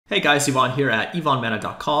Hey guys, Ivan here at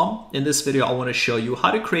ivanmena.com. In this video, I want to show you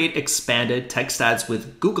how to create expanded text ads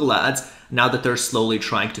with Google Ads now that they're slowly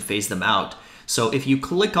trying to phase them out. So if you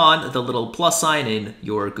click on the little plus sign in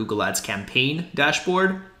your Google Ads campaign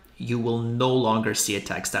dashboard, you will no longer see a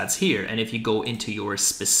text ads here. And if you go into your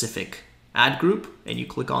specific ad group and you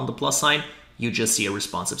click on the plus sign, you just see a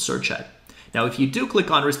responsive search ad. Now, if you do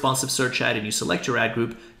click on responsive search ad and you select your ad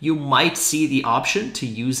group, you might see the option to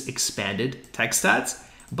use expanded text ads,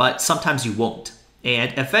 but sometimes you won't.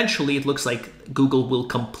 And eventually it looks like Google will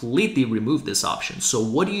completely remove this option. So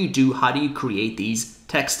what do you do? How do you create these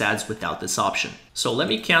text ads without this option? So let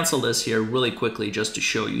me cancel this here really quickly just to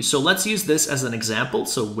show you. So let's use this as an example.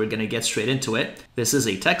 So we're going to get straight into it. This is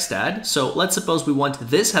a text ad. So let's suppose we want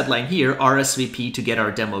this headline here, RSVP to get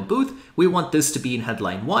our demo booth. We want this to be in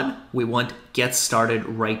headline 1. We want get started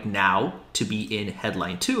right now to be in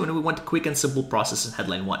headline 2. And we want quick and simple process in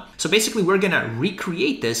headline 1. So basically we're going to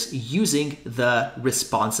recreate this using the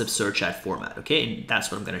responsive search ad format. Okay, and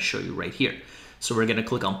that's what I'm going to show you right here. So we're going to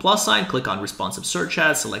click on plus sign, click on responsive search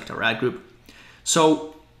ad, select our ad group.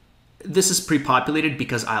 So this is pre-populated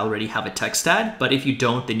because I already have a text ad, but if you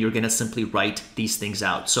don't, then you're going to simply write these things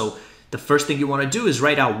out. So the first thing you want to do is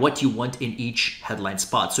write out what you want in each headline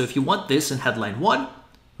spot. So if you want this in headline 1,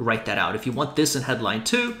 write that out. If you want this in headline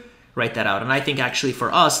 2, write that out. And I think actually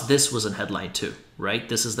for us, this was in headline 2, right?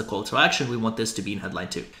 This is the call to action. We want this to be in headline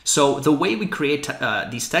 2. So the way we create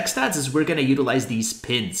these text ads is we're going to utilize these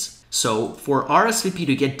pins. So for RSVP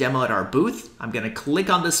to get demo at our booth, I'm going to click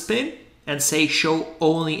on this pin and say show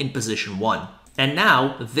only in position 1. And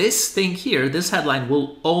now this thing here, this headline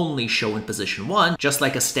will only show in position 1, just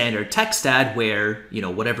like a standard text ad where, you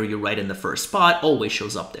know, whatever you write in the first spot always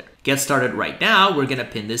shows up there. Get started right now, we're going to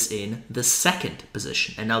pin this in the second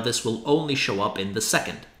position. And now this will only show up in the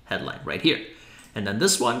second headline right here. And then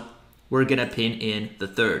this one, we're going to pin in the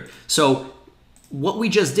third. So what we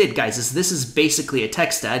just did, guys, is this is basically a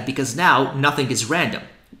text ad because now nothing is random.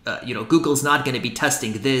 Google's not going to be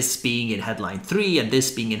testing this being in headline 3 and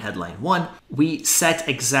this being in headline 1. We set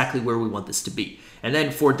exactly where we want this to be. And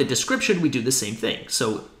then for the description, we do the same thing.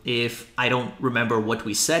 So if I don't remember what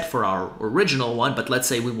we set for our original one, but let's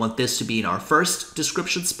say we want this to be in our first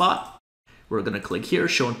description spot, we're going to click here,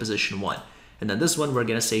 show in position 1. And then this one, we're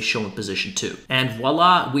going to say show in position 2. And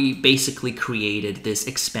voila, we basically created this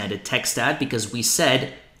expanded text ad because we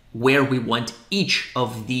said where we want each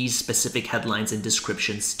of these specific headlines and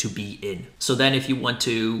descriptions to be in. So then if you want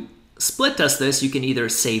to split test this, you can either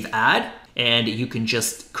save ad and you can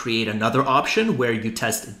just create another option where you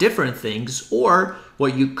test different things. Or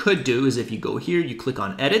what you could do is if you go here, you click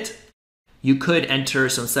on edit, you could enter,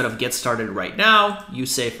 so instead of get started right now, you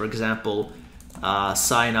say, for example,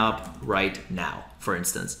 sign up right now, for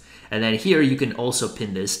instance. And then here you can also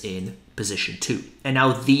pin this in position 2. And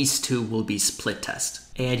now these two will be split test.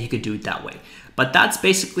 And you could do it that way. But that's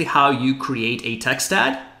basically how you create a text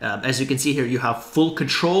ad. As you can see here, you have full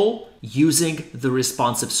control using the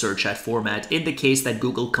responsive search ad format in the case that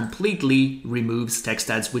Google completely removes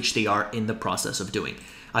text ads, which they are in the process of doing.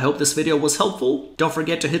 I hope this video was helpful. Don't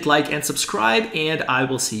forget to hit like and subscribe, and I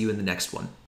will see you in the next one.